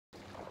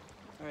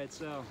All right,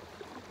 so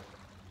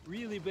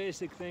really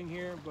basic thing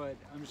here, but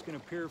I'm just gonna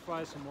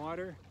purify some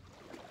water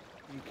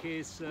in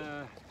case,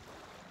 I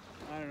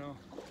don't know.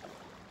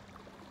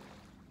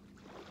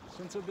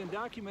 Since I've been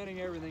documenting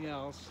everything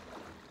else,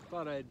 I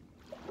thought I'd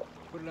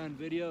put it on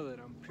video that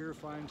I'm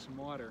purifying some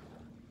water.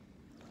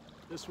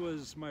 This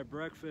was my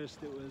breakfast.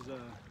 It was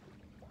a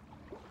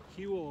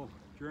Huel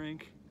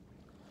drink.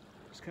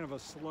 It's kind of a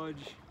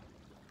sludge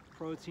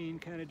protein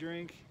kind of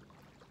drink.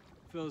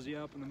 Fills you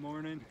up in the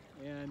morning,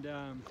 and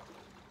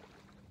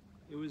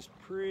it was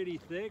pretty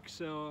thick,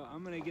 so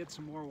I'm gonna get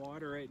some more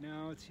water right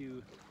now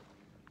to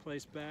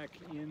place back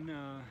in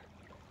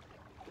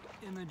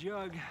the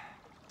jug.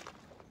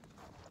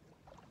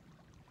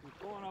 We're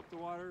pulling up the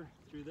water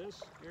through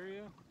this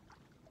area.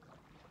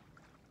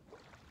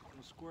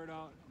 We'll squirt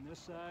out on this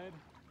side,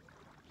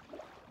 and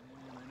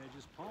then I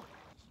just pump.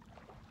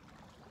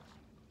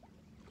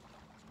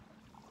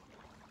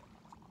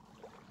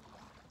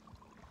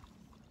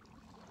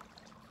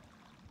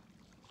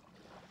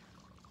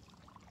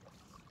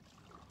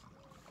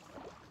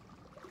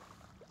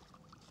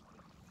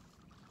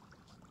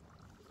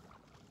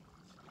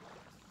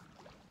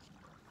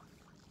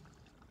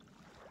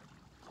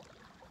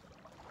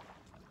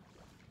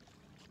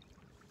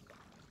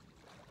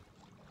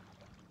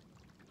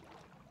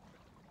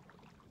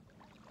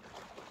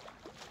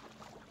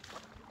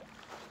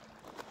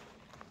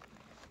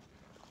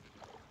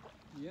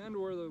 The end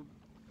where the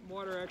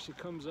water actually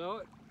comes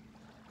out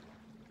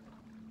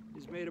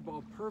is made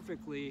about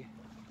perfectly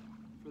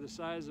for the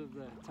size of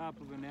the top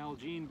of an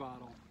Nalgene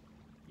bottle.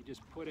 You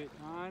just put it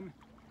on,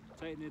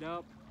 tighten it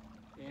up,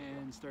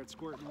 and start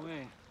squirting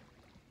away.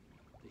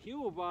 The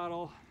Huel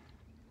bottle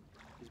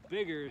is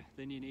bigger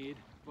than you need,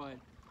 but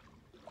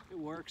it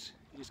works.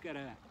 You just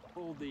gotta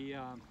hold the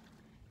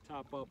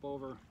top up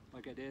over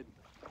like I did.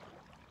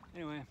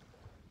 Anyway,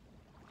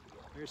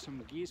 there's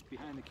some geese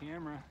behind the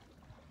camera.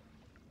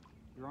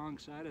 The wrong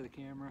side of the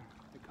camera.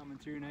 They're coming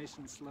through nice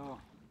and slow.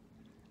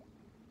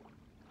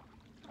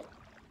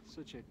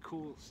 Such a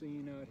cool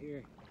scene out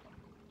here.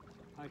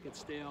 I could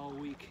stay all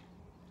week.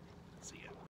 See ya.